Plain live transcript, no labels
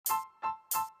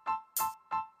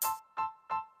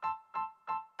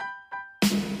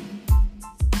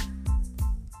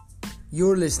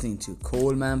You're listening to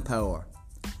Colman Power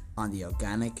on the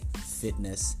Organic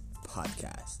Fitness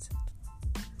Podcast.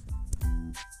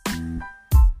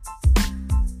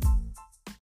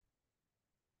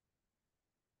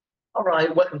 All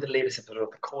right, welcome to the latest episode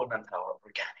of the Colman Power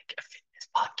Organic Fitness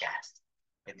Podcast.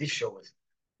 And this show is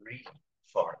really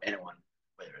for anyone,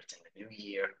 whether it's in the new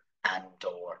year and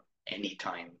or any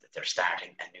time that they're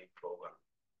starting a new program,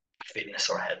 fitness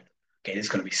or health. Okay, this is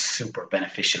going to be super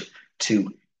beneficial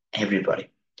to everybody,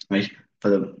 right? For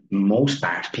the most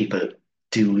part, people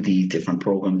do these different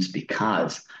programs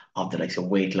because of the likes of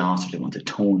weight loss, or they want to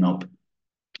tone up,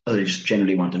 or they just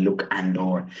generally want to look and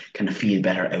or kind of feel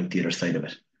better out the other side of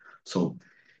it. So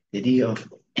the idea of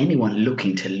anyone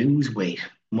looking to lose weight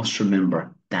must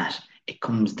remember that it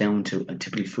comes down to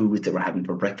typically foods that we're having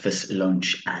for breakfast,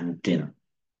 lunch, and dinner.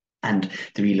 And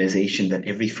the realization that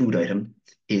every food item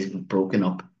is broken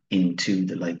up into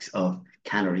the likes of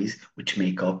calories, which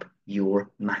make up your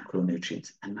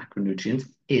macronutrients. And macronutrients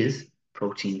is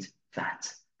proteins,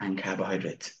 fats, and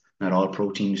carbohydrates. Not all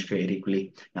proteins create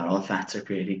equally, not all fats are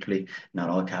created equally, not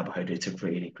all carbohydrates are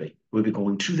created equally. We'll be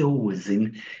going through those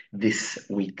in this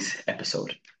week's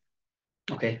episode.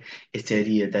 Okay, it's the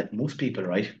idea that most people,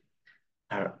 right,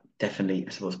 are definitely,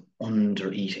 I suppose,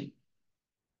 under eating.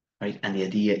 Right? And the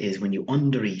idea is when you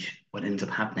undereat, what ends up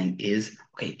happening is,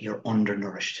 okay, you're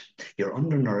undernourished. You're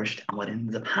undernourished, and what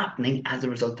ends up happening as a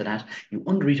result of that, you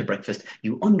undereat at breakfast,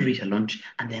 you undereat at lunch,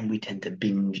 and then we tend to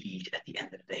binge eat at the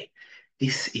end of the day.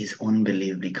 This is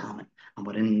unbelievably common. And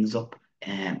what ends up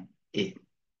it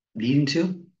leading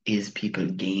to is people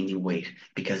gaining weight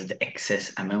because of the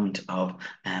excess amount of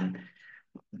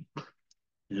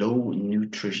low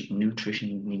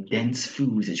nutrition dense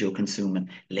foods that you're consuming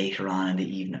later on in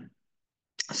the evening.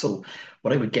 So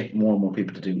what I would get more and more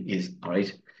people to do is, all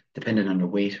right, depending on your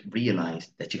weight, realize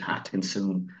that you have to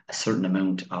consume a certain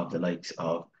amount of the likes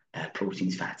of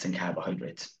proteins, fats, and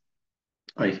carbohydrates.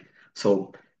 Right.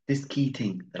 So this key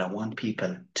thing that I want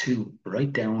people to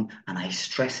write down, and I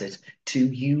stress it to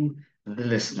you, the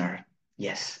listener.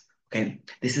 Yes. Okay.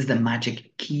 This is the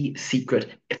magic key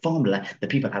secret formula that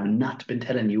people have not been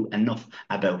telling you enough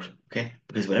about. Okay.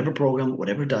 Because whatever program,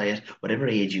 whatever diet, whatever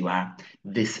age you are,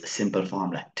 this simple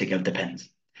formula, take out the pens,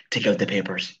 take out the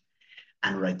papers,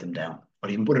 and write them down. Or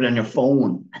you can put it on your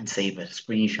phone and save it,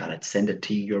 screenshot it, send it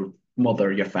to your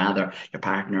mother, your father, your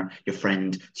partner, your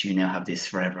friend, so you now have this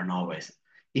forever and always.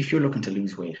 If you're looking to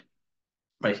lose weight,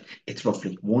 right, it's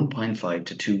roughly 1.5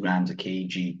 to 2 grams a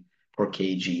kg per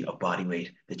kg of body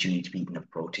weight that you need to be eating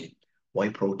of protein. Why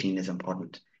protein is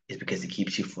important is because it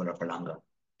keeps you fuller for longer.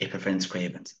 It prevents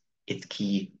cravings. It's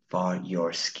key for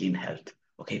your skin health.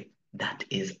 Okay, that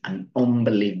is an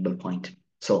unbelievable point.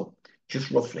 So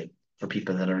just roughly for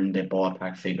people that are in the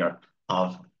ballpark figure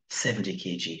of 70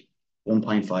 kg,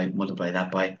 1.5 multiply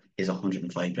that by is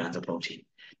 105 grams of protein.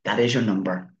 That is your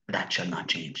number. That shall not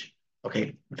change.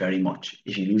 Okay, very much.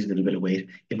 If you lose a little bit of weight,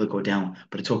 it will go down,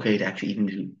 but it's okay to actually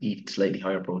even eat slightly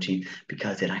higher protein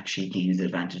because it actually gains the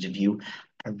advantage of you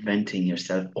preventing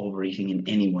yourself overeating in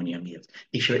any one of your meals.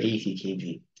 If you're 80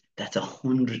 kg, that's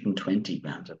 120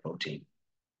 grams of protein.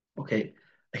 Okay,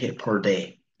 okay, per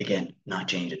day. Again, not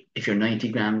changing. If you're 90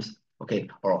 grams, okay,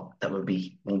 or that would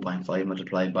be 1.5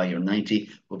 multiplied by your 90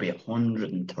 would be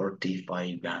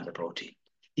 135 grams of protein.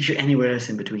 If you're anywhere else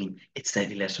in between, it's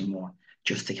slightly less or more.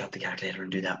 Just take out the calculator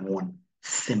and do that one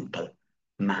simple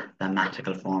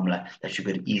mathematical formula that you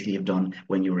could easily have done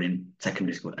when you were in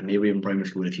secondary school and maybe even primary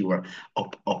school if you were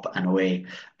up and away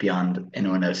beyond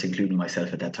anyone else, including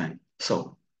myself at that time.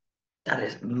 So that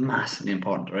is massively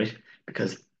important, right?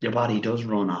 Because your body does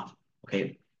run off,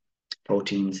 okay,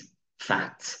 proteins,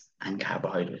 fats, and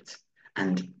carbohydrates.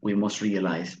 And we must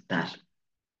realize that,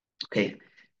 okay,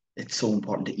 it's so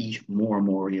important to eat more and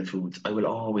more real foods. I will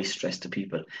always stress to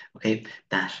people, okay,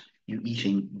 that you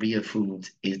eating real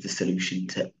foods is the solution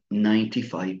to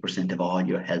 95% of all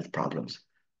your health problems.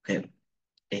 Okay.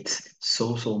 It's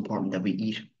so, so important that we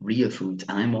eat real foods.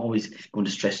 And I'm always going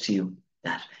to stress to you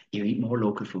that you eat more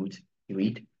local foods, you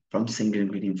eat from single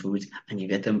ingredient foods, and you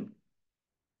get them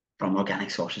from organic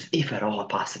sources, if at all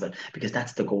possible, because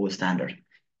that's the gold standard.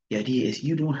 The idea is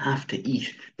you don't have to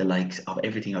eat the likes of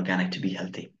everything organic to be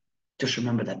healthy. Just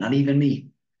remember that, not even me.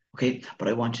 Okay, but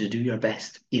I want you to do your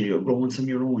best. Either you're growing some of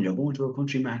your own, you're going to a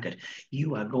country market,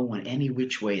 you are going any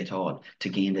which way at all to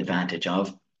gain the advantage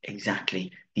of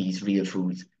exactly these real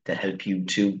foods that help you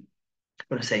to,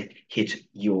 what I say, hit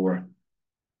your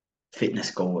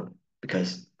fitness goal.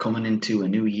 Because coming into a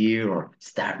new year or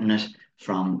starting it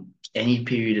from any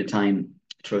period of time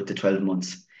throughout the 12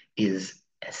 months is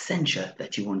essential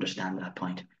that you understand that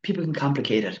point. People can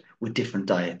complicate it with different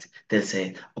diets. They'll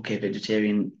say, okay,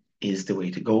 vegetarian is the way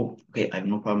to go. Okay, I have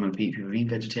no problem with people being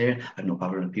vegetarian. I have no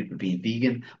problem with people being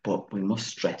vegan, but we must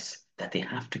stress that they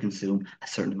have to consume a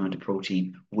certain amount of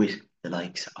protein with the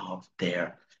likes of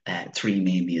their three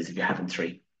main meals if you're having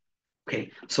three.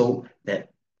 Okay, so the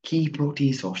key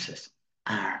protein sources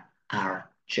are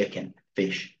our chicken,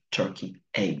 fish, turkey,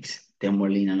 eggs. Then we're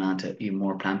leaning on to even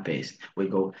more plant-based. We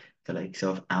go the likes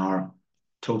of our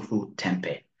tofu,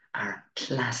 tempeh, our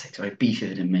classics, right? Beef, I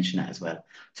didn't mention that as well.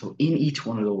 So in each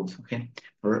one of those, okay,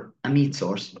 for a meat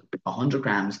source, 100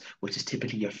 grams, which is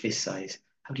typically your fist size.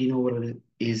 How do you know what it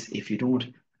is if you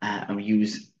don't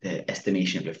use the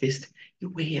estimation of your fist? You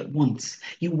weigh it once.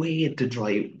 You weigh it the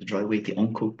dry weight, the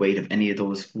uncooked weight of any of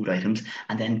those food items,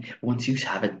 and then once you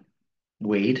have it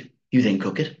weighed, you then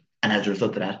cook it. And as a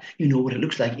result of that, you know what it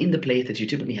looks like in the plate that you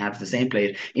typically have, the same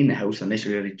plate in the house, unless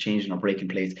you're really changing or breaking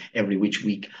plates every which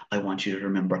week. I want you to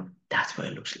remember that's what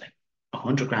it looks like.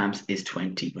 100 grams is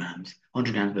 20 grams.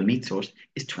 100 grams of a meat source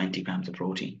is 20 grams of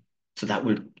protein. So that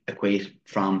would equate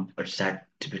from, or start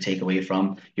to take away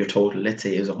from your total, let's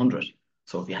say, is 100.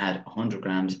 So if you had 100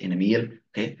 grams in a meal,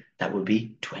 okay, that would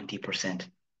be 20%.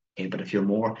 Okay, but if you're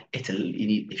more, it's a you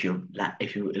need if you like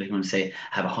want to say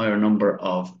have a higher number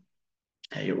of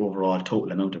your overall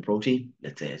total amount of protein,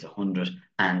 let's say it's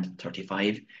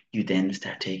 135, you then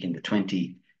start taking the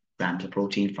 20 grams of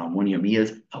protein from one of your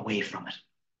meals away from it.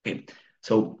 Okay,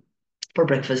 so for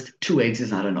breakfast, two eggs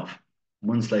is not enough.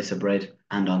 One slice of bread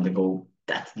and on the go.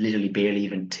 That's literally barely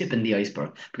even tipping the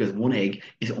iceberg because one egg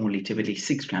is only typically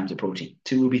 6 grams of protein.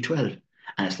 Two would be 12.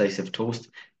 And a slice of toast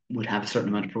would have a certain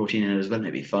amount of protein in it as well,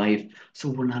 maybe five. So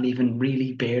we're not even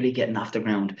really barely getting off the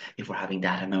ground if we're having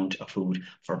that amount of food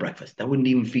for breakfast. That wouldn't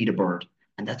even feed a bird.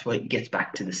 And that's why it gets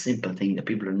back to the simple thing that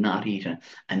people are not eating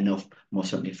enough, most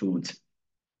certainly foods.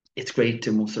 It's great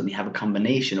to most certainly have a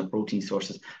combination of protein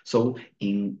sources. So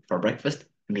in for breakfast,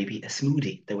 maybe a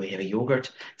smoothie. That way you have a yogurt.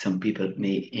 Some people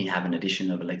may have an addition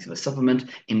of a likes of a supplement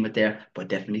in with there, but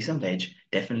definitely some veg.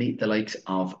 Definitely the likes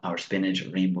of our spinach,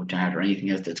 rainbow chard, or anything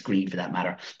else that's green for that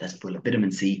matter. That's full of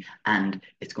vitamin C, and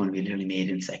it's going to be literally made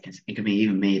in seconds. It can be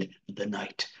even made the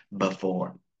night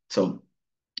before. So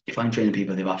if I'm training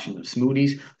people, they have options of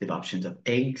smoothies, they have options of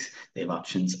eggs, they have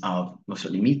options of most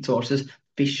certainly meat sources.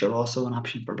 Fish are also an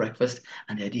option for breakfast.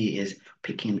 And the idea is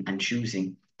picking and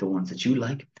choosing the ones that you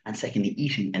like. And secondly,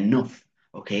 eating enough,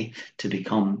 okay, to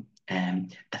become a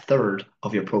third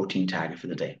of your protein target for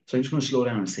the day. So I'm just going to slow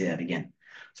down and say that again.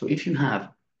 So if you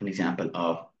have an example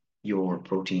of your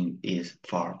protein is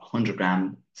for 100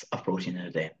 grams of protein in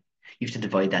a day, you have to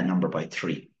divide that number by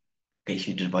three. Okay, if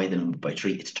you divide the number by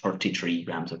three, it's 33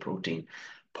 grams of protein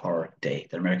per day.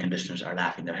 The American listeners are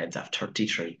laughing their heads off.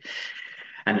 33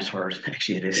 and a third.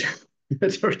 Actually, it is.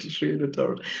 33 and a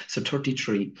third. So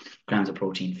 33 grams of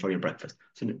protein for your breakfast.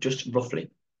 So just roughly,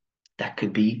 that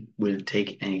could be, we'll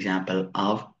take an example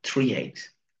of three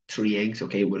eggs. Three eggs,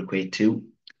 okay, will equate to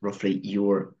roughly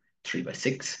your 3 by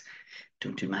 6.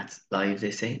 Don't do maths live,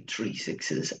 they say. Three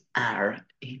sixes are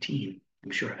 18.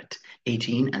 I'm sure of it.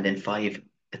 18 and then five,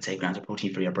 let's say, grams of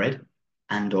protein for your bread.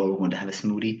 And or we're going to have a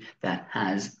smoothie that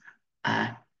has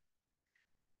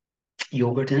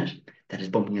yogurt in it that is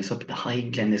bumping us up. The high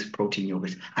glycemic protein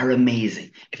yogurts are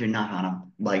amazing. If you're not on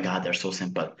them, my God, they're so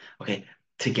simple. Okay,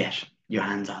 to get your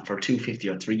hands on for 2.50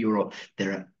 or €3,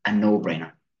 they're a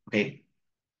no-brainer. Okay,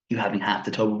 you having half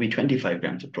the tub will be 25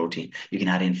 grams of protein. You can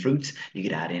add in fruits, you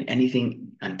could add in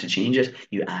anything, and to change it,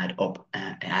 you add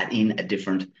in a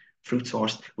different fruit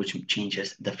source, which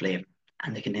changes the flavor.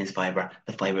 And the condensed fiber,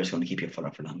 the fiber is going to keep you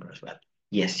fuller for longer as well.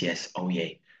 Yes, yes, oh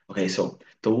yay. Okay, so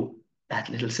though that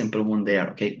little simple one there,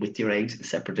 okay, with your eggs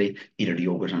separately, either the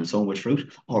yogurt on its own with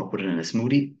fruit or put it in a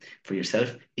smoothie for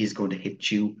yourself, is going to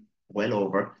hit you well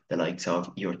over the likes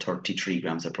of your 33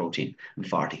 grams of protein and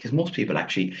 40, because most people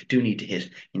actually do need to hit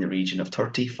in the region of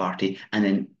 30, 40, and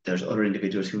then there's other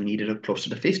individuals who need it up closer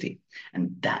to 50.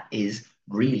 And that is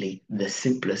really the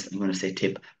simplest, I'm going to say,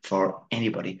 tip for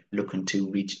anybody looking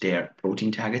to reach their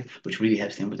protein target, which really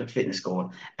helps them with their fitness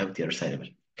goal out the other side of it.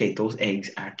 Okay, those eggs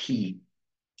are key.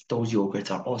 Those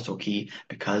yogurts are also key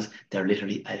because they're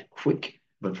literally a quick,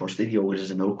 well, firstly, the yogurt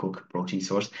is a no-cook protein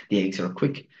source. The eggs are a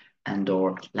quick and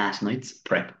or last night's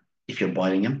prep if you're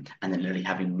boiling them, and then literally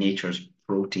having nature's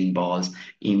protein balls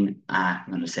in a, I'm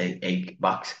going to say, egg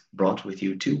box brought with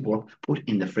you to work, put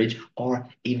in the fridge or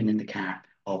even in the car.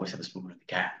 Always have a spoon in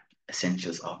the car.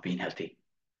 Essentials of being healthy.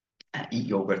 Eat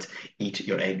yogurts, eat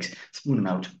your eggs, spoon them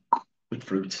out with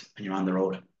fruits, and you're on the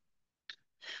road.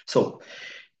 So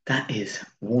that is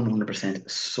 100%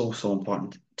 so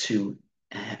important to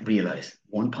realize.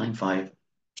 1.5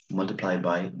 multiplied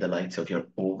by the likes of your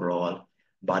overall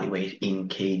body weight in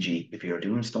kg. If you're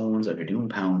doing stones or if you're doing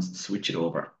pounds, switch it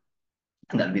over.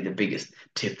 And that'll be the biggest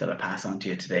tip that I pass on to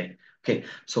you today. Okay,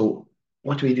 so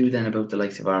what do we do then about the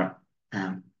likes of our,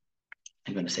 I'm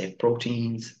going to say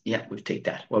proteins? Yeah, we've take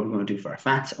that. What are we going to do for our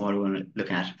fats and what are we going to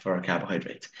look at for our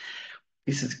carbohydrates?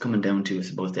 This is coming down to, I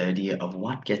suppose, the idea of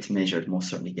what gets measured most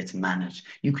certainly gets managed.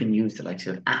 You can use the likes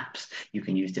of apps, you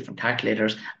can use different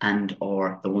calculators, and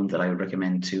or the ones that I would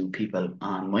recommend to people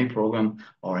on my program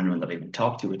or anyone that I even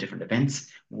talk to at different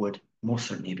events would most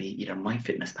certainly be either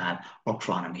MyFitnessPal or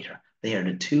Chronometer. They are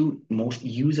the two most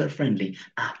user-friendly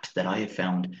apps that I have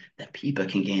found that people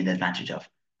can gain the advantage of.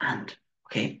 And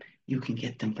okay, you can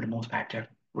get them for the most part. They're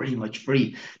pretty much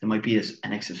free. There might be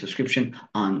an extra subscription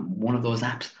on one of those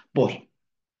apps, but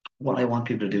what I want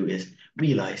people to do is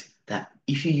realize that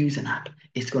if you use an app,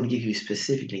 it's going to give you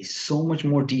specifically so much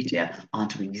more detail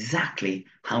onto exactly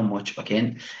how much,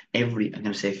 again, every, I'm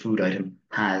going to say food item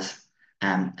has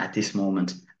at this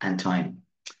moment and time.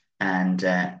 And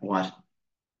what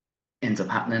ends up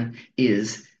happening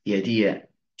is the idea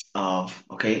of,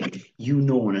 okay, you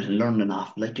knowing it and learning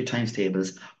off, like your times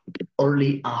tables,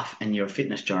 early off in your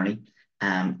fitness journey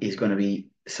is going to be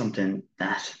something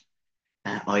that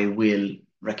I will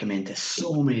recommend to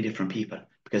so many different people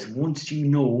because once you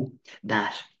know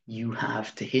that you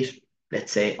have to hit,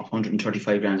 let's say,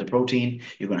 135 grams of protein,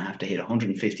 you're going to have to hit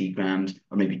 150 grams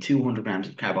or maybe 200 grams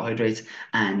of carbohydrates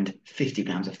and 50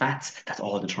 grams of fats. That's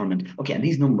all determined. Okay, and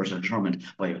these numbers are determined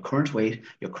by your current weight,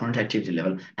 your current activity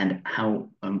level, and how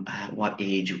what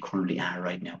age you currently are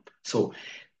right now. So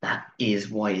that is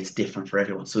why it's different for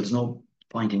everyone. So there's no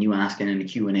point in you asking in the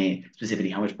Q&A specifically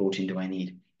how much protein do I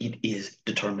need. It is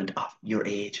determined of your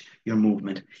age, your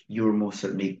movement, your most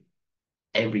certainly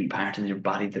every part of your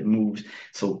body that moves.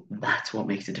 So that's what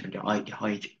makes it different. Your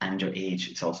height and your age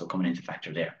is also coming into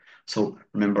factor there. So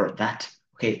remember that,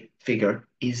 okay, figure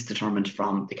is determined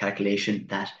from the calculation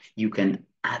that you can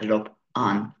add it up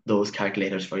on those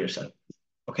calculators for yourself.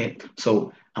 Okay,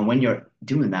 so and when you're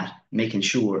doing that, making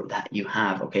sure that you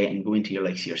have, okay, and go into your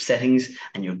like your settings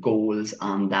and your goals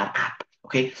on that app,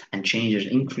 okay, and change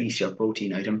it, increase your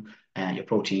protein item, your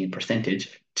protein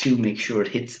percentage to make sure it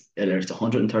hits whether it's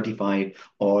 135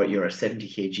 or you're a 70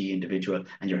 kg individual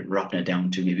and you're dropping it down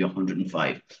to maybe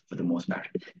 105 for the most part.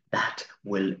 That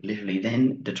will literally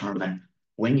then determine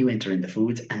when you enter in the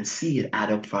foods and see it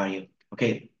add up for you.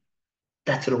 Okay,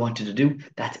 that's what I wanted to do.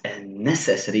 That's a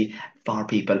necessity for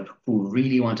people who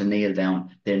really want to nail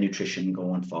down their nutrition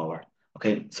going forward.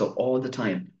 Okay, so all the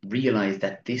time, realize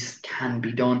that this can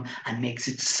be done and makes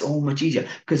it so much easier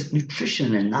because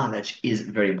nutritional knowledge is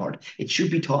very important. It should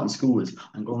be taught in schools.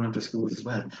 I'm going into schools as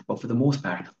well, but for the most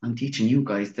part, I'm teaching you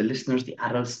guys, the listeners, the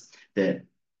adults, the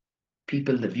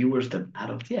people, the viewers, the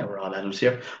adults. Yeah, we're all adults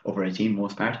here, over 18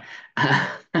 most part.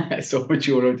 So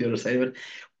mature out the other side of it.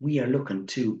 We are looking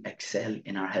to excel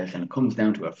in our health, and it comes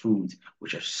down to our foods,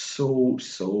 which are so,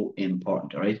 so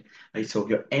important. All right. Right. So if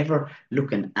you're ever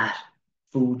looking at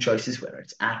food choices, whether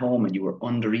it's at home and you were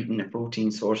under eating a protein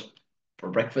source for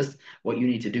breakfast, what you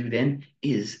need to do then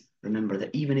is remember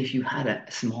that even if you had a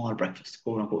small breakfast,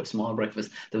 quote unquote, a small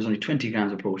breakfast, there was only 20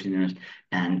 grams of protein in it,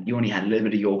 and you only had a little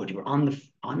bit of yogurt, you were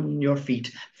on your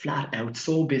feet, flat out,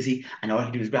 so busy, and all you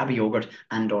have to do is grab a yogurt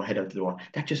and or head out the door.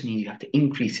 That just means you have to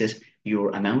increase it,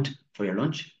 your amount for your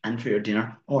lunch and for your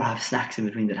dinner, or have snacks in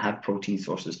between that have protein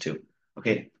sources too.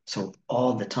 Okay, so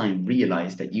all the time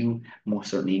realize that you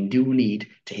most certainly do need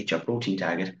to hit your protein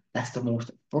target. That's the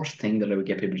most first thing that I would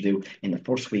get people to do in the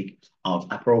first week of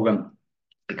a program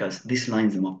because this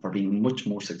lines them up for being much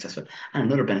more successful. And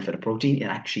another benefit of protein, it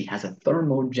actually has a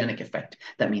thermogenic effect.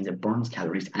 That means it burns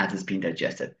calories as it's being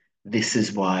digested. This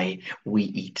is why we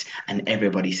eat. And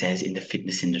everybody says in the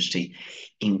fitness industry,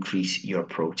 increase your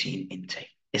protein intake.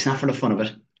 It's not for the fun of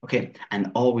it, okay?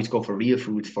 And always go for real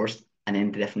foods first. And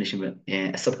then the definition of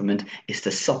a supplement is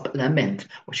to supplement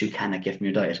what you cannot get from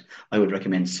your diet. I would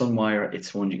recommend Sunwire.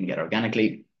 It's one you can get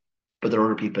organically. But there are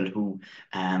other people who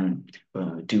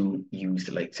do use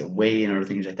the likes of whey and other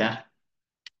things like that.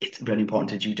 It's very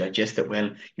important that you digest it well.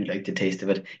 You like the taste of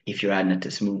it. If you're adding it to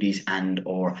smoothies and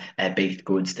or baked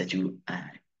goods, that you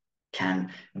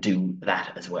can do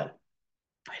that as well.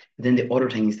 Right. Then the other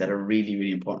things that are really,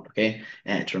 really important, okay,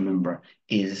 to remember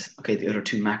is, okay, the other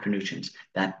two macronutrients,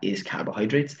 that is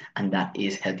carbohydrates and that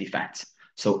is healthy fats.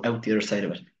 So out the other side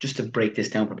of it, just to break this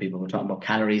down for people, we're talking about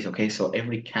calories, okay? So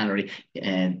every calorie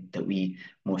that we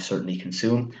most certainly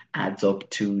consume adds up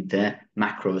to the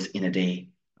macros in a day.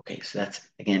 Okay, so that's,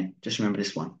 again, just remember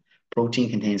this one. Protein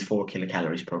contains 4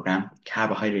 kilocalories per gram.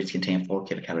 Carbohydrates contain 4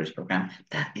 kilocalories per gram.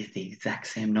 That is the exact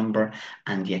same number,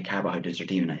 and yet carbohydrates are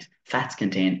demonized. Fats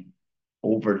contain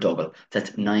over double.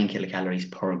 That's 9 kilocalories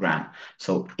per gram.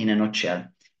 So, in a nutshell,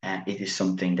 it is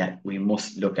something that we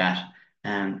must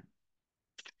um,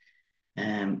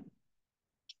 um,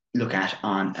 look at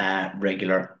on a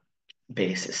regular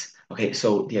basis. Okay,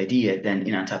 so the idea then,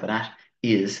 in on top of that,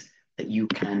 is that you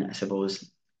can, I suppose,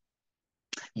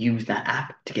 use that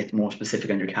app to get more specific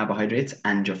on your carbohydrates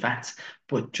and your fats.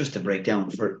 But just to break down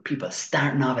for people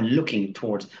starting off and looking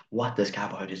towards what does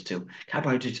carbohydrates do?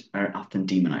 Carbohydrates are often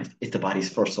demonized. It's the body's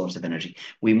first source of energy.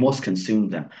 We must consume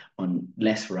them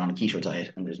unless we're on a keto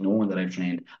diet. And there's no one that I've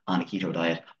trained on a keto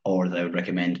diet or that I would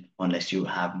recommend unless you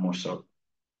have more so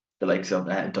the likes of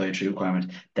dietary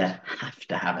requirement that have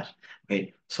to have it.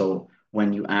 Okay, so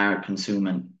when you are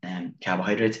consuming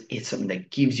carbohydrates, it's something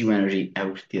that gives you energy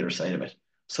out the other side of it.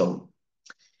 So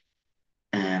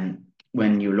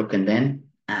when you're looking then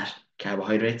at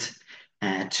carbohydrates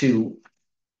to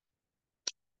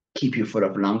keep your foot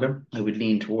up longer, I would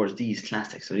lean towards these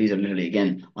classics. So these are literally,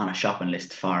 again, on a shopping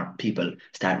list for people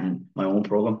starting my own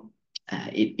program.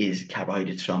 It is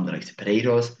carbohydrates from the likes of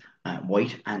potatoes,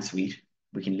 white and sweet.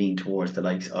 We can lean towards the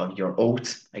likes of your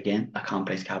oats, again, a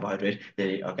complex carbohydrate.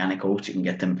 The organic oats, you can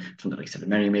get them from the likes of the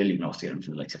Merry Mill. You can also get them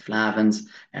from the likes of Flavins,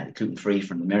 the gluten-free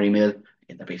from the Merry Mill.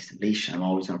 Again, they're based in Leash. I'm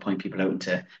always going to point people out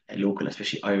into local,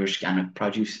 especially Irish organic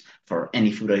produce for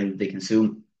any food item that they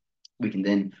consume. We can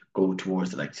then go towards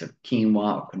the likes of quinoa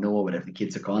or quinoa, whatever the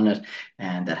kids are calling it,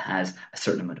 and that has a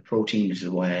certain amount of protein, which is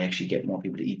why I actually get more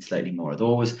people to eat slightly more of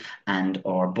those. And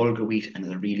or bulgur wheat, and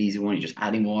it's a really easy one. You're just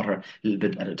adding water a little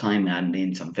bit at a time and adding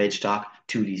in some veg stock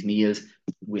to these meals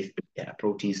with a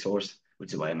protein source,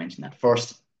 which is why I mentioned that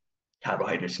first.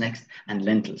 Carbohydrates next, and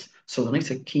lentils. So the likes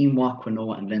of quinoa,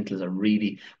 quinoa, and lentils are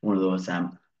really one of those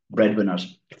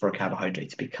breadwinners for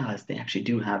carbohydrates because they actually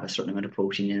do have a certain amount of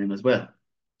protein in them as well.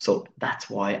 So that's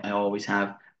why I always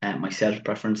have my self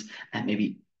preference and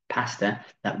maybe pasta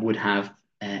that would have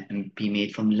and be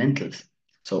made from lentils.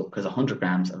 So because 100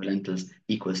 grams of lentils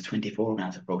equals 24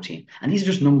 grams of protein. And these are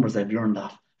just numbers I've learned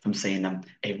off from saying them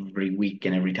every week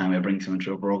and every time I bring someone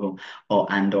to a program. Oh,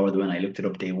 and or when I looked it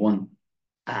up day one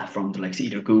from the likes of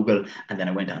either Google, and then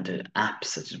I went on to apps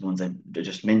such as ones I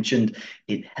just mentioned.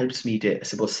 It helps me to, I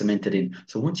suppose, cement it in.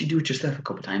 So once you do it yourself a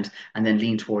couple of times and then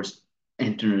lean towards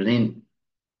entering it in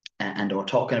and or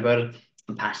talking about it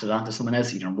and pass it on to someone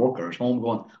else, either in work or at home,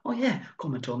 going, oh yeah,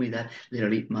 Colman told me that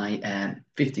literally my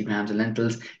 50 grams of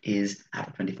lentils is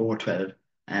after 24, 12.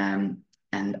 And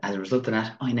as a result of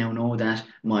that, I now know that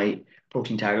my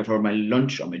protein target for my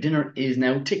lunch or my dinner is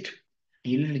now ticked.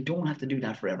 And you literally don't have to do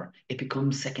that forever. It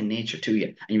becomes second nature to you.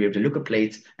 And you're able to look at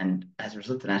plates and as a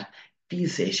result of that, feel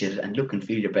satiated and look and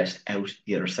feel your best out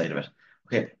the other side of it.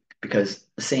 Okay, because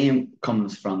the same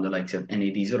comes from the likes of any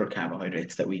of these other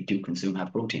carbohydrates that we do consume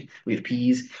have protein. We have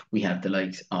peas, we have the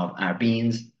likes of our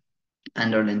beans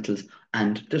and our lentils,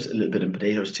 and there's a little bit in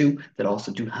potatoes too that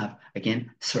also do have,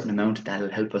 again, a certain amount that'll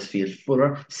help us feel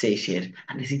fuller, satiated,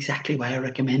 and it's exactly why I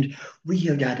recommend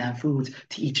real goddamn foods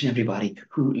to each and everybody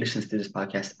who listens to this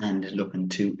podcast and is looking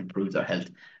to improve their health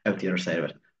out the other side of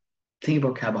it. The thing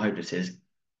about carbohydrates is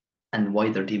and why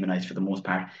they're demonized for the most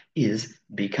part is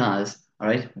because, all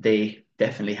right, they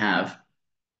definitely have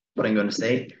what I'm going to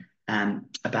say, a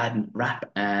bad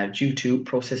rap due to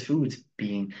processed foods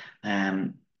being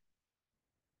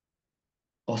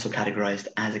also categorized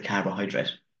as a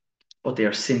carbohydrate. But they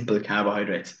are simple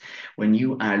carbohydrates. When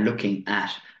you are looking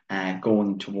at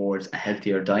going towards a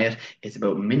healthier diet, it's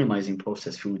about minimizing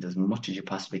processed foods as much as you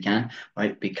possibly can,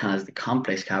 right? Because the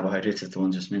complex carbohydrates, as the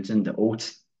ones just mentioned, the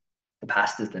oats, the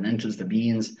pastas, the lentils, the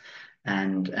beans,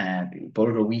 and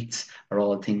bulgur wheats are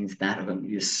all things that are going to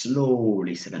be a slow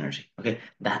release of energy. Okay,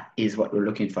 that is what we're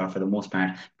looking for the most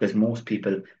part, because most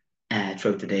people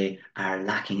throughout the day are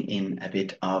lacking in a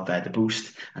bit of the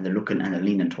boost, and they're looking and they're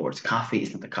leaning towards coffee.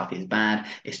 It's not that coffee is bad.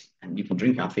 And you can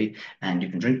drink coffee and you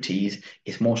can drink teas.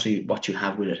 It's mostly what you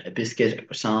have with it: a biscuit, a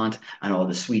croissant, and all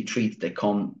the sweet treats that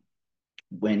come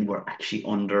when we're actually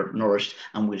undernourished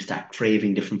and we'll start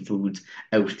craving different foods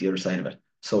out the other side of it.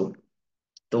 So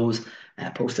those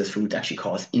processed foods actually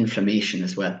cause inflammation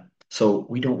as well. So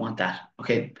we don't want that,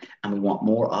 okay? And we want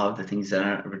more of the things that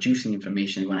are reducing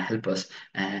inflammation and going to help us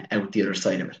out the other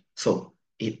side of it. So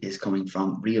it is coming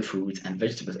from real foods and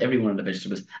vegetables. Every one of the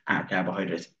vegetables are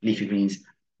carbohydrates. Leafy greens,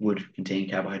 would contain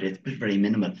carbohydrates, but very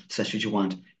minimal. So that's what you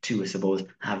want to, I suppose,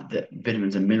 have the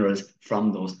vitamins and minerals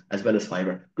from those, as well as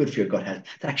fiber, good for your gut health.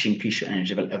 That actually increase your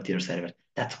energy level out the other side of it.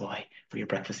 That's why for your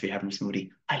breakfast, if you're having a smoothie,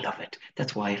 I love it.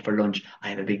 That's why for lunch, I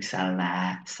have a big salad.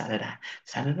 I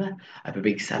have a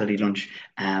big salady lunch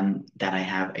that I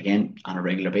have, again, on a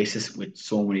regular basis with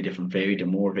so many different varied, the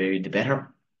more varied, the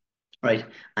better. Right,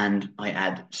 and I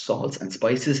add salts and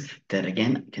spices that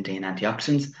again contain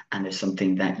antioxidants, and is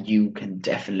something that you can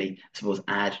definitely, I suppose,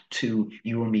 add to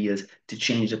your meals to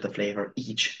change up the flavor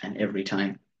each and every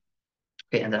time.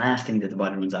 Okay, and the last thing that the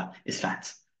body runs out is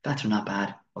fats. Fats are not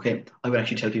bad. Okay, I would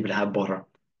actually tell people to have butter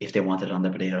if they wanted it on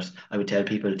their potatoes. I would tell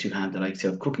people to have the likes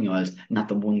of cooking oils, not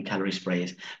the 1 calorie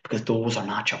sprays, because those are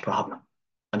not your problem.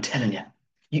 I'm telling you.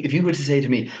 If you were to say to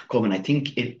me, Colman, I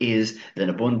think it is an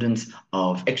abundance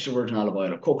of extra virgin olive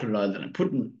oil or coconut oil that I'm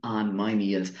putting on my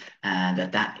meals, and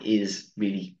that is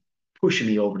really pushing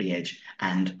me over the edge,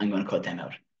 and I'm going to cut them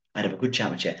out. I'd have a good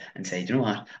chat with you and say, do you know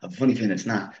what? I have a funny feeling it's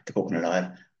not the coconut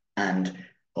oil and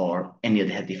or any of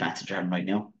the healthy fats that you're having right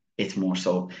now. It's more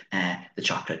so the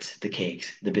chocolates, the cakes,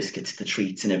 the biscuits, the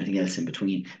treats, and everything else in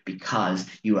between, because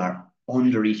you are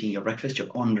under eating your breakfast,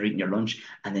 you're under eating your lunch,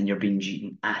 and then you're binge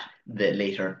eating at the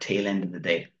later tail end of the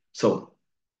day. So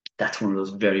that's one of those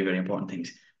very, very important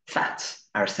things. Fats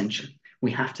are essential.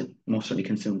 We have to most certainly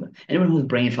consume them. Anyone who's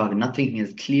brain fog and not thinking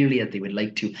as clearly as they would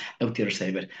like to out the other side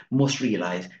of it must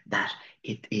realize that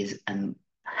it is and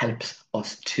helps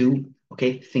us to,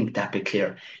 okay, think that bit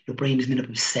clear. Your brain is made up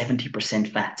of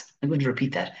 70% fats. I'm going to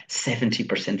repeat that,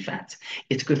 70% fats.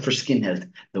 It's good for skin health.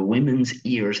 The women's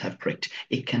ears have pricked.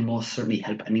 It can most certainly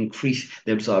help and increase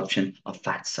the absorption of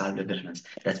fat-soluble vitamins.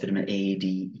 That's vitamin A,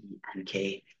 D, E, and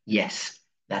K. Yes,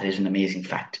 that is an amazing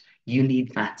fact. You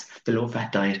need fats. The low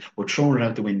fat diet, we're throwing it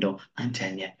out the window. I'm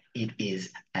telling you, it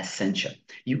is essential.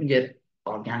 You can get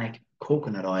organic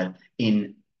coconut oil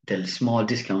in the small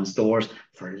discount stores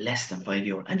for less than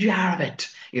 €5. And you have it.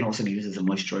 It can also be used as a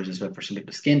moisturizer as well for some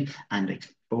people's skin and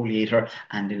exfoliator.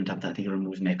 And then on top of that, I think it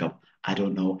removes makeup. I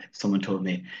don't know. Someone told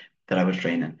me that I was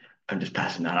training. I'm just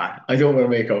passing that on. I don't wear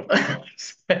makeup.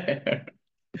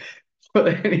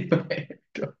 But anyway,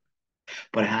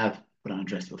 but I have put on a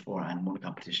dress before and won a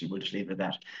competition. We'll just leave it at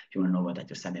that. If you want to know about that,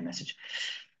 just send me a message.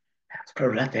 It's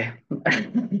proud of that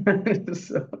day.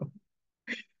 So,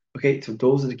 okay, so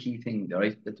those are the key things, all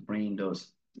right, that the brain does.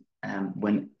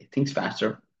 When it thinks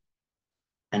faster,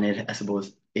 and it, I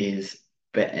suppose, is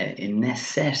a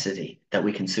necessity that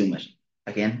we consume it.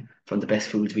 Again, from the best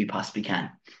foods we possibly can.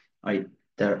 All right,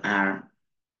 there are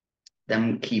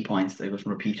them key points that I going to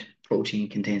repeat. Protein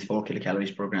contains 4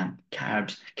 kilocalories per gram.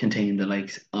 Carbs contain the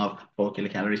likes of 4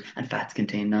 kilocalories, and fats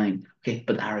contain 9. Okay,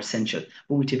 but are essential.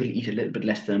 But we typically eat a little bit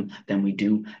less than we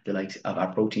do the likes of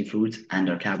our protein foods and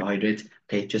our carbohydrates.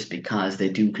 Okay, just because they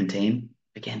do contain,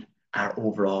 again, our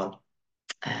overall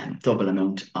double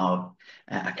amount of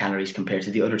calories compared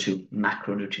to the other two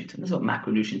macronutrients. And that's what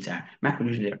macronutrients are.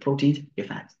 Macronutrients are proteins, your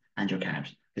fats, and your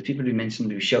carbs. Because people who mention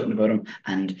them, be shouting about them,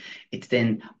 and it's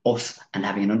then us and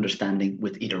having an understanding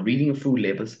with either reading of food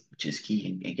labels, which is key,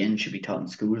 and again should be taught in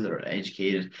schools or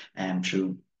educated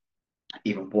through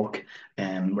even work,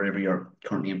 wherever you're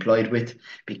currently employed with,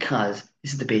 because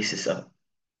this is the basis of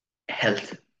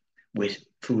health with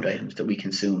food items that we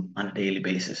consume on a daily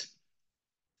basis.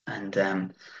 And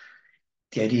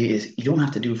the idea is you don't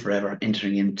have to do forever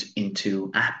entering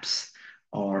into apps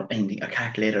or anything, or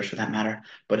calculators for that matter,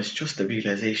 but it's just the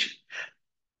realization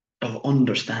of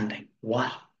understanding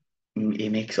what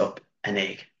it makes up an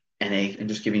egg. An egg, and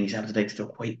just giving examples of eggs, they're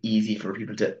quite easy for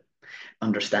people to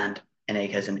understand. An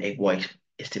egg has an egg white.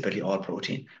 It's typically all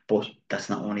protein, but that's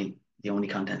not only the only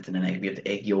content in an egg. We have the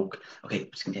egg yolk, okay,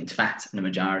 which contains fats, and the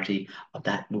majority of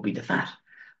that will be the fat,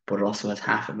 but it also has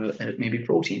half of it maybe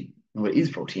protein. No, it is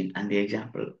protein, and the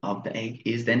example of the egg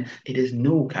is then it is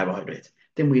no carbohydrates.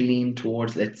 Then we lean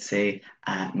towards, let's say,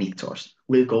 a meat source.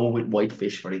 We'll go with white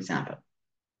fish, for example.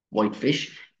 White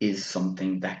fish is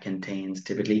something that contains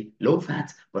typically low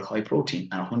fat but high protein.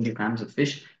 And 100 grams of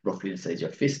fish, roughly the size of your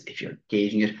fist, if you're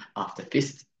gauging it off the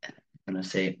fist, I'm going to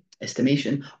say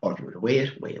estimation, or if you were to weigh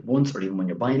it once, or even when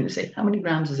you're buying it, say, how many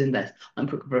grams is in that? I'm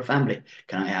cooking for a family.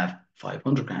 Can I have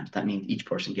 500 grams? That means each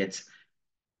person gets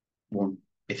one.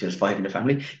 If there's 5 in the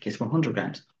family, gets 100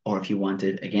 grams. Or if you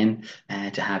wanted, again,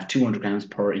 to have 200 grams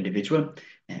per individual,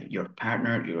 your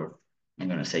partner, I'm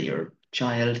going to say your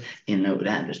child,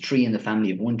 that there's 3 in the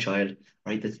family of 1 child,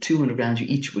 right? That's 200 grams you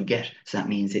each would get. So that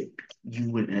means that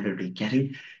you would inevitably be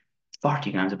getting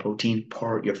 40 grams of protein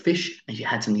per your fish. And if you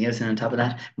had something else in on top of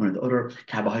that, one of the other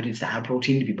carbohydrates that have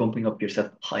protein, you'd be bumping up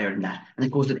yourself higher than that. And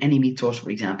it goes with any meat source, for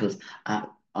examples,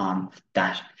 on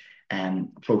that.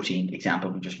 protein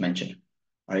example we just mentioned.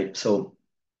 All right. So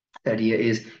the idea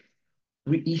is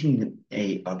eating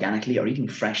organically or eating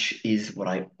fresh is what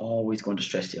I always going to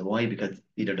stress to you. Why? Because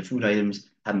either the food items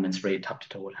haven't been sprayed top to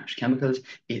toe with harsh chemicals.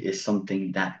 It is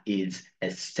something that is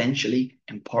essentially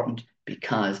important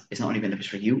because it's not only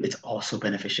beneficial for you, it's also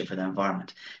beneficial for the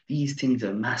environment. These things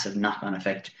have a massive knock-on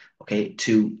effect, okay,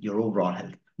 to your overall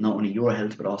health. Not only your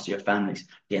health, but also your families.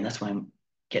 Again, that's why I'm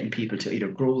getting people to either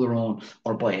grow their own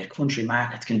or buy it. Country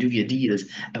markets can do you deals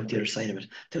out the other side of it.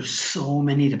 There's so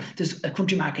many of them. There's a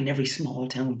country market in every small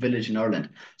town, village in Ireland.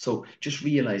 So just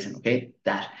realizing, okay,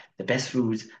 that the best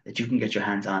foods that you can get your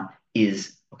hands on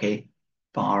is, okay,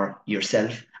 for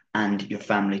yourself and your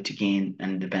family to gain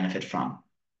and to benefit from.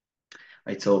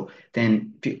 Right. So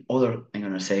then the other, I'm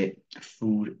going to say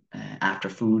food, after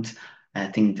foods,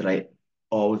 thing that I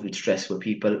always would stress with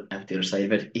people out the other side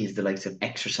of it is the likes of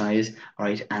exercise,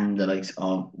 right, and the likes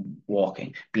of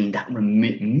walking being that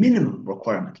minimum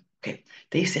requirement. Okay,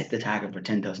 they set the target for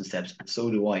 10,000 steps, and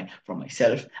so do I for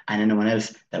myself and anyone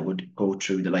else that would go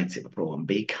through the likes of a program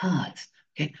because,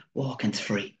 okay, walking's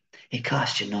free. It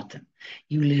costs you nothing.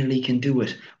 You literally can do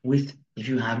it with, if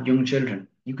you have young children,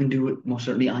 you can do it most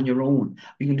certainly on your own.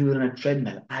 You can do it on a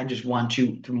treadmill. I just want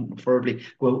you to preferably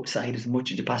go outside as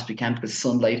much as you possibly can because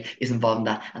sunlight is involved in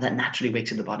that, and that naturally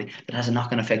wakes up the body. That has a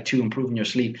knock-on effect too, improving your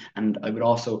sleep. And I would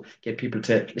also get people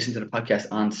to listen to the podcast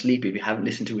on sleep if you haven't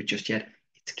listened to it just yet.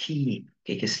 It's key,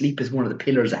 okay? Because sleep is one of the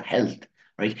pillars of health,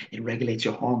 right? It regulates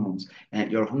your hormones,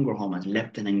 your hunger hormones,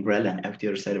 leptin and ghrelin out the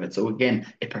other side of it. So again,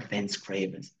 it prevents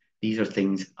cravings. These are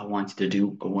things I want you to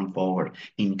do going forward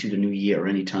into the new year or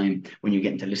any time when you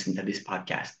get into listening to this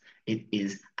podcast. It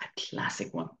is a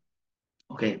classic one.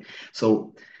 Okay,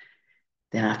 so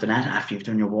then after that, after you've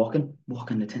done your walking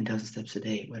the 10,000 steps a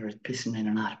day, whether it's pissing rain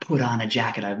or not, put on a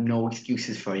jacket. I have no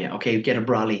excuses for you. Okay, get a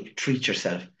brolly, treat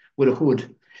yourself with a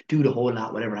hood, do the whole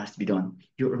lot, whatever has to be done.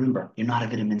 You remember, you're not a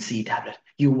vitamin C tablet.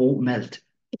 You won't melt.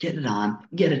 Get it on,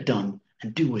 get it done,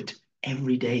 and do it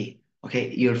every day.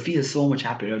 Okay, you'll feel so much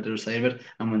happier out the other side of it.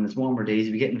 And when it's warmer days,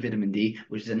 you'll be getting vitamin D,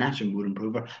 which is a natural mood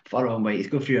improver, followed by it's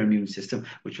good for your immune system,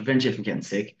 which prevents you from getting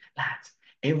sick. Lads,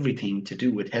 everything to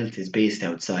do with health is based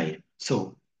outside.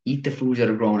 So eat the foods that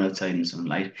are grown outside in the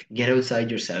sunlight. Get outside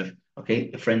yourself. Okay,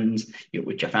 your friends,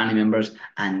 with your family members,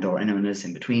 and or anyone else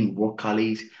in between, work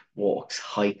colleagues, walks,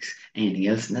 hikes, anything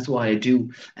else. And that's why I do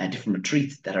different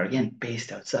retreats that are again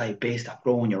based outside, based on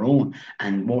growing your own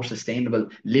and more sustainable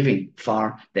living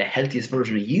for the healthiest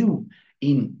version of you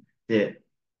in the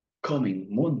coming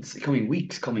months, coming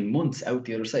weeks, coming months out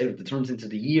the other side of it. It turns into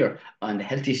the year and the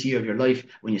healthiest year of your life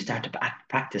when you start to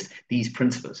practice these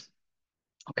principles.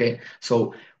 Okay,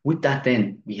 so with that,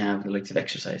 then we have the likes of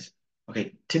exercise.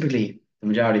 Okay, typically the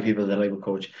majority of people that I would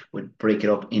coach would break it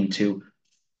up into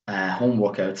home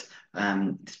workouts,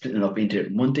 splitting it up into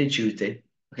Monday, Tuesday,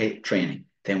 okay, training,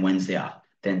 then Wednesday off,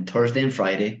 then Thursday and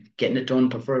Friday, getting it done,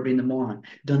 preferably in the morning,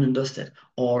 done and dusted.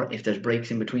 Or if there's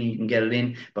breaks in between, you can get it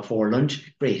in before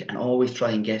lunch, great. And always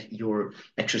try and get your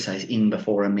exercise in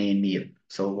before a main meal.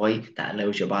 So why? That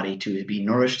allows your body to be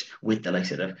nourished with the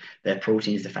likes of the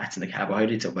proteins, the fats, and the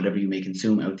carbohydrates, or whatever you may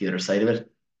consume out the other side of it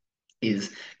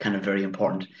is kind of very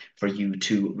important for you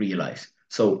to realize.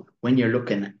 So when you're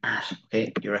looking at,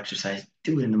 okay, your exercise,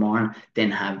 do it in the morning, then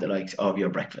have the likes of your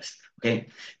breakfast. Okay.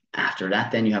 After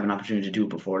that, then you have an opportunity to do it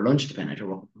before lunch, depending if you're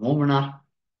working from home or not,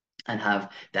 and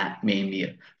have that main meal.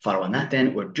 Following that,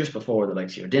 then we're just before the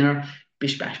likes of your dinner,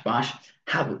 bish bash bosh,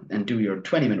 have it and do your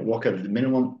 20-minute workout at the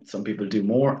minimum. Some people do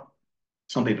more.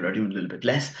 Some people are doing a little bit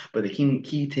less, but the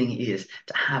key thing is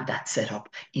to have that set up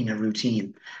in a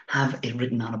routine, have it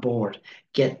written on a board,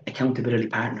 get accountability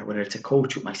partner, whether it's a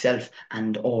coach with myself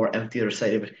and or out the other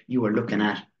side of it, you are looking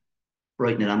at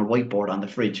writing it on a whiteboard on the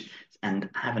fridge and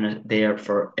having it there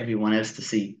for everyone else to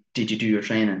see. Did you do your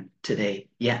training today?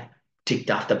 Yeah.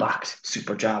 Ticked off the box.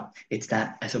 Super job. It's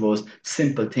that, I suppose,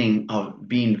 simple thing of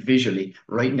being visually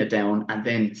writing it down and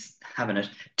then having it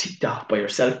ticked off by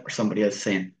yourself or somebody else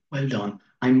saying, well done,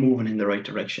 I'm moving in the right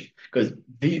direction. Because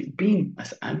being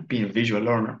a visual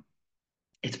learner,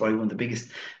 it's probably one of the biggest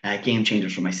game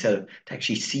changers for myself to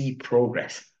actually see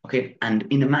progress. Okay. And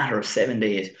in a matter of 7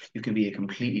 days, you can be a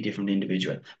completely different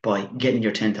individual by getting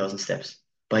your 10,000 steps,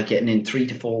 by getting in 3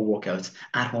 to 4 workouts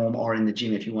at home or in the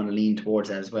gym if you want to lean towards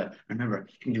that as well. Remember,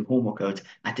 you can do home workouts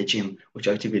at the gym, which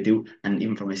I typically do. And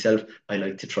even for myself, I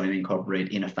like to try and incorporate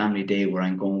in a family day where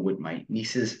I'm going with my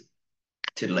nieces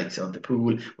to the likes of the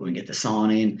pool, where we get the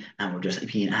sauna in and we're just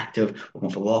being active. We're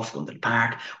going for walks, going to the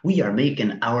park. We are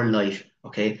making our life,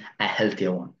 okay, a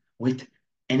healthier one with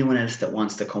anyone else that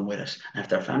wants to come with us. And if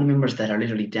there are family members that are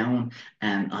literally down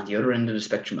and on the other end of the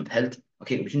spectrum of health,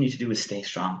 Okay, what you need to do is stay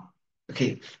strong.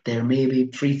 Okay, there may be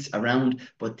treats around,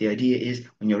 but the idea is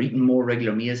when you're eating more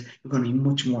regular meals, you're going to be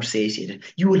much more satiated.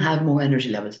 You will have more energy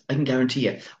levels. I can guarantee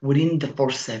you, within the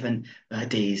first 7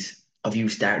 days of you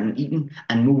starting eating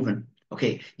and moving,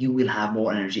 okay, you will have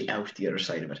more energy out the other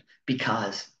side of it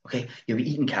because, okay, you'll be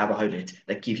eating carbohydrates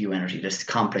that give you energy. There's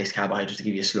complex carbohydrates to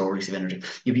give you a slow release of energy.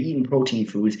 You'll be eating protein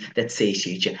foods that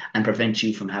satiate you and prevent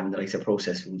you from having the likes of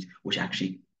processed foods, which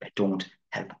actually don't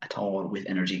help at all with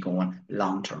energy going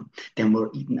long term. Then we're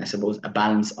eating, I suppose, a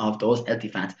balance of those healthy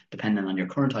fats depending on your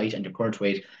current height and your current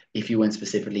weight. If you went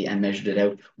specifically and measured it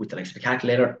out with the likes of the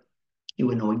calculator, you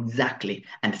will know exactly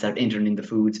and start entering in the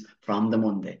foods from the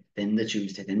Monday, then the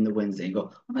Tuesday, then the Wednesday, and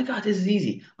go, oh my God, this is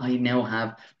easy. I now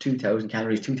have 2,000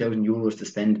 calories, 2,000 euros to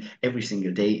spend every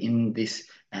single day in this,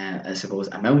 I suppose,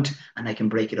 amount, and I can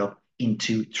break it up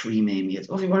into 3 main meals.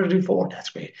 Oh, if you want to do 4,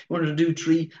 that's great. If you want to do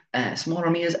 3 smaller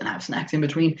meals and have snacks in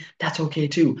between, that's okay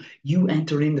too. You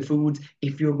enter in the foods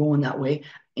if you're going that way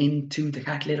into the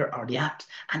calculator or the apps,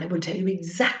 and it will tell you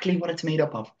exactly what it's made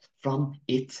up of from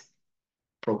its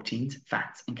proteins,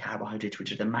 fats, and carbohydrates,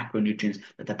 which are the macronutrients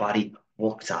that the body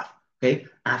works off. Okay.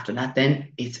 After that, then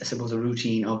it's, I suppose, a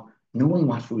routine of knowing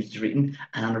what foods you're eating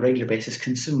and on a regular basis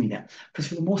consuming them. Because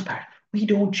for the most part, we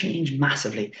don't change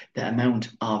massively the amount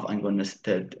of, I'm going to,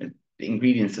 the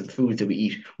ingredients of the foods that we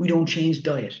eat. We don't change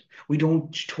diet. We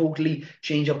don't totally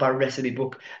change up our recipe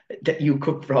book that you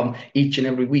cook from each and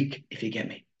every week, if you get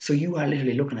me. So you are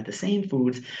literally looking at the same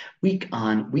foods week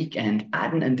on, weekend,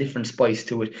 adding a different spice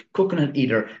to it, cooking it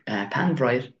either pan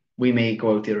fried. We may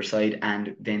go out the other side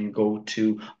and then go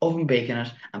to oven baking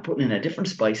it and putting in a different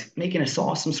spice, making a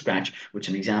sauce from scratch, which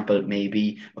an example may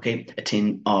be, okay, a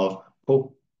tin of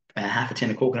coke, half a tin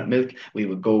of coconut milk. We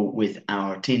would go with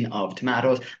our tin of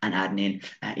tomatoes and adding in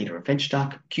either a veg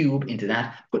stock cube into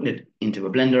that, putting it into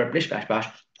a blender, blish bash bash,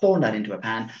 pouring that into a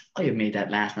pan. I have made that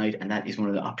last night, and that is one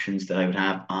of the options that I would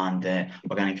have on the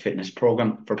organic fitness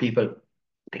program for people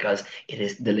because it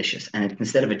is delicious. And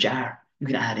instead of a jar, you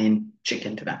can add in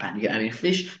chicken to that pan. You can add in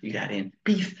fish, you can add in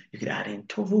beef, you can add in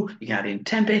tofu, you can add in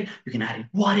tempeh, you can add in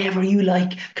whatever you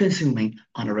like consuming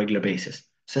on a regular basis.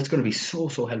 So that's going to be so,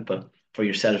 so helpful for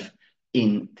yourself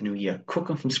in the new year.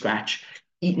 Cooking from scratch,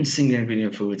 eating single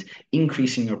ingredient foods,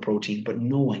 increasing your protein, but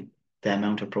knowing the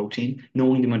amount of protein,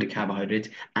 knowing the amount of carbohydrates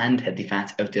and healthy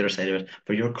fats out the other side of it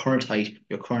for your current height,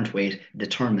 your current weight,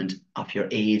 determined of your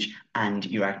age and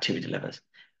your activity levels,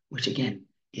 which again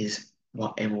is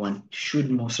what everyone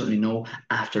should most certainly know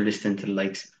after listening to the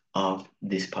likes of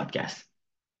this podcast.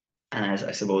 And as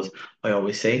I suppose I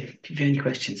always say, if you have any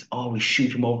questions, always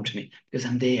shoot them over to me because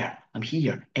I'm there. I'm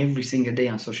here every single day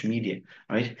on social media,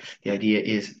 right? The idea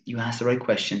is you ask the right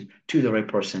question to the right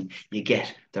person, you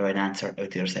get the right answer out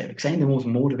the other side. Because I'm the most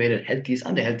motivated, healthiest,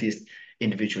 and the healthiest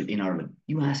individual in Ireland.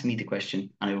 You ask me the question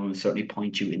and I will certainly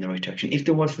point you in the right direction. If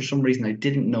there was for some reason I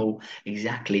didn't know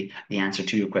exactly the answer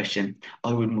to your question,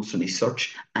 I would most certainly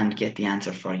search and get the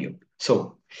answer for you.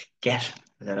 So get,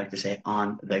 as I like to say,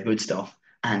 on the good stuff.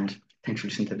 And thanks for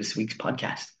listening to this week's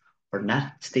podcast. Other than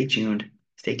that, stay tuned,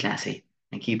 stay classy,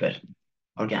 and keep it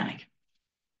organic.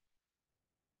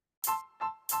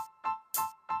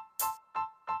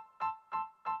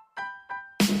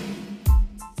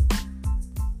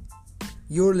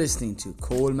 You're listening to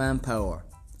Colman Power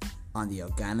on the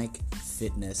Organic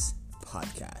Fitness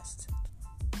Podcast.